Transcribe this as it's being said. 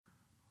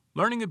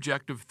Learning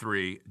Objective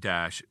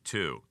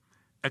 3-2.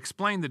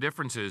 Explain the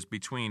differences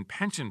between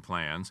pension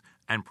plans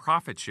and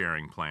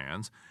profit-sharing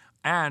plans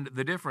and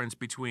the difference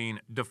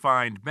between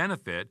defined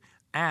benefit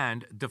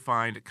and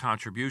defined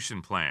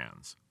contribution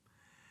plans.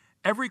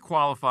 Every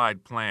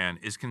qualified plan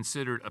is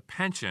considered a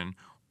pension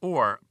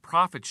or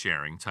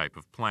profit-sharing type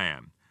of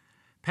plan.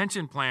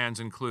 Pension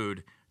plans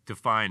include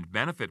defined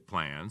benefit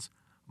plans,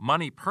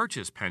 money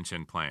purchase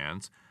pension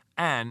plans,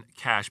 and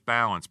cash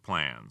balance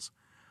plans.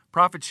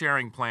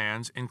 Profit-sharing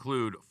plans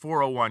include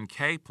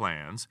 401k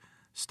plans,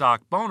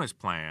 stock bonus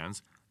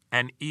plans,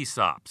 and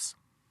ESOPs.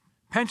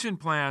 Pension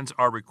plans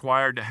are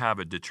required to have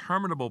a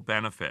determinable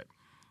benefit.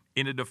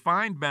 In a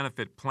defined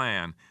benefit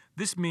plan,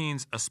 this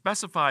means a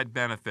specified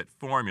benefit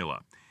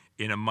formula.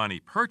 In a money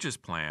purchase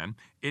plan,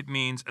 it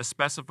means a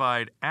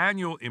specified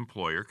annual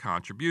employer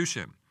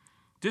contribution.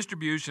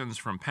 Distributions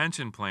from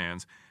pension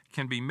plans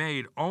can be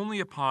made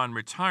only upon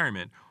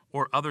retirement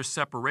or other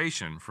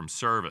separation from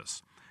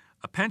service.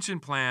 A pension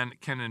plan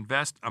can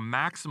invest a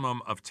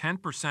maximum of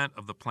 10%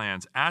 of the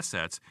plan's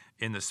assets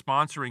in the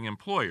sponsoring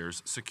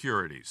employer's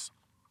securities.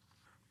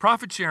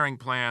 Profit-sharing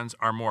plans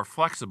are more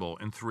flexible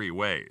in three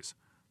ways.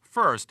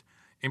 First,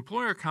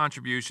 employer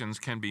contributions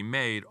can be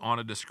made on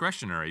a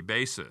discretionary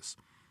basis.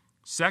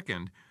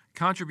 Second,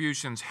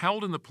 contributions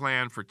held in the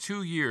plan for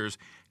 2 years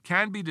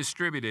can be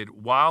distributed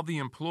while the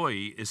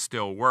employee is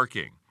still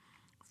working.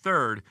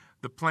 Third,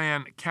 the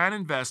plan can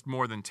invest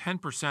more than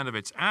 10% of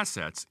its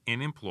assets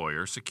in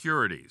employer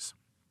securities.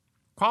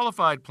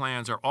 Qualified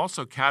plans are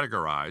also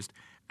categorized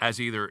as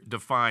either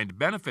defined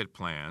benefit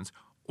plans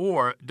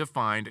or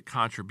defined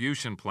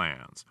contribution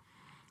plans.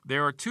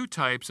 There are two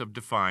types of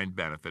defined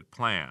benefit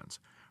plans: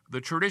 the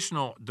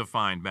traditional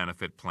defined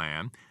benefit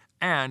plan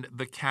and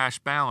the cash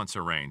balance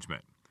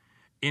arrangement.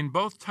 In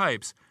both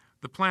types,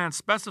 the plan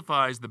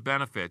specifies the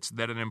benefits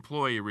that an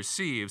employee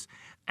receives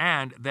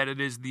and that it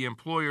is the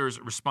employer's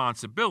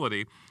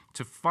responsibility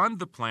to fund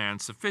the plan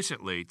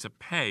sufficiently to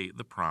pay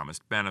the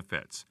promised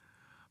benefits.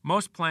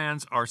 Most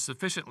plans are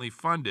sufficiently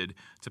funded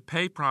to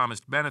pay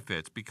promised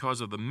benefits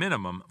because of the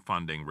minimum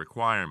funding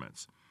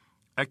requirements.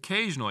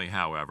 Occasionally,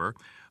 however,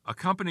 a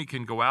company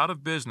can go out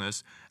of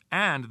business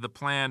and the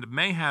plan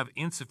may have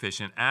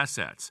insufficient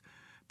assets.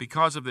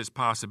 Because of this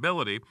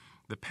possibility,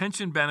 the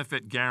Pension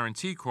Benefit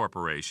Guaranty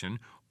Corporation,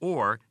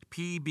 or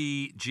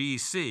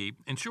PBGC,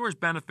 insures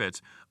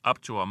benefits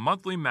up to a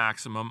monthly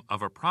maximum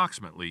of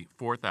approximately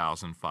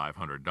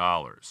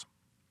 $4,500.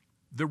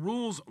 The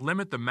rules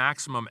limit the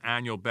maximum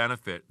annual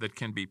benefit that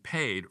can be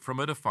paid from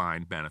a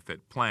defined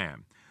benefit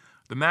plan.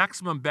 The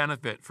maximum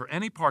benefit for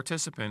any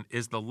participant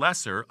is the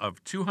lesser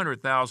of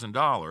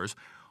 $200,000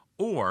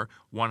 or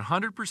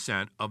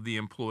 100% of the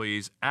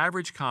employee's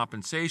average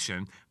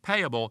compensation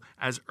payable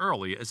as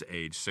early as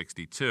age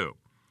 62.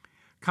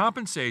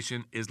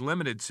 Compensation is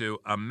limited to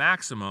a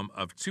maximum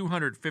of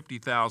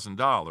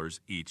 $250,000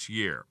 each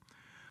year.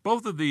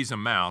 Both of these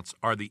amounts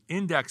are the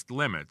indexed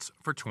limits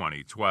for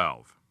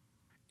 2012.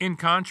 In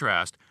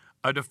contrast,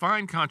 a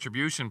defined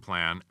contribution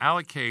plan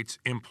allocates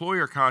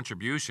employer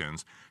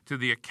contributions to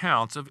the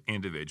accounts of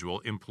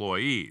individual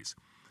employees.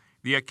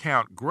 The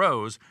account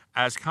grows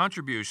as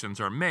contributions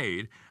are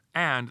made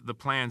and the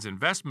plan's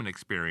investment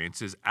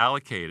experience is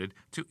allocated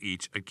to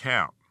each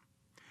account.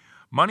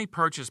 Money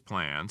purchase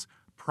plans,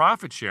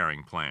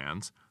 profit-sharing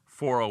plans,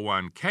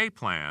 401k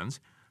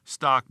plans,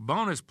 stock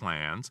bonus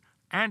plans,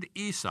 and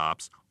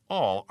ESOPs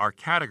all are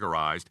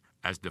categorized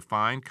as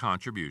defined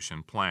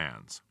contribution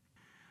plans.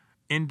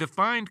 In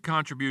defined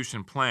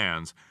contribution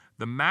plans,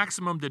 the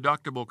maximum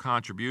deductible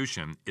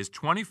contribution is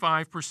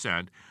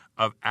 25%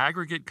 of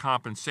aggregate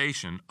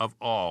compensation of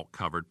all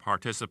covered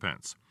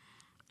participants.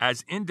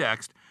 As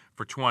indexed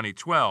for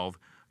 2012,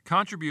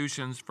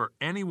 contributions for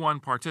any one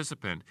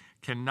participant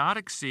cannot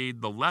exceed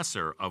the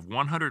lesser of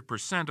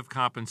 100% of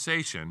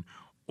compensation,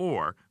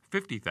 or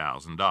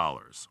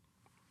 $50,000.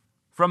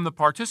 From the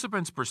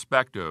participant's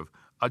perspective,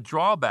 a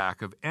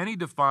drawback of any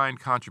defined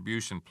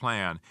contribution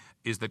plan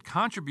is that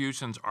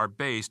contributions are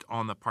based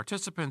on the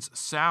participant's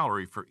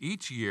salary for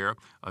each year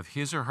of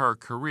his or her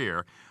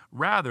career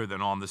rather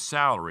than on the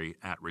salary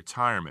at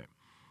retirement.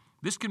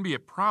 This can be a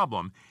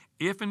problem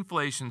if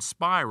inflation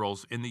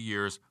spirals in the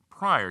years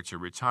prior to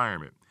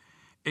retirement.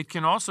 It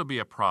can also be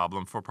a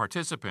problem for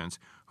participants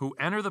who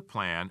enter the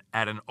plan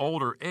at an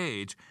older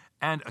age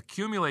and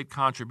accumulate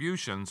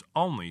contributions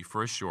only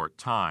for a short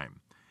time.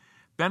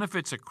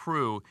 Benefits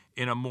accrue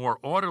in a more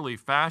orderly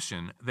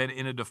fashion than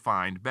in a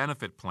defined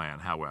benefit plan,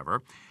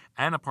 however,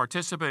 and a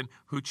participant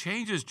who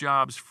changes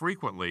jobs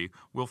frequently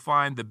will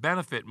find the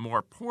benefit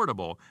more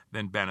portable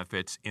than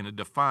benefits in a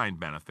defined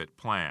benefit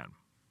plan.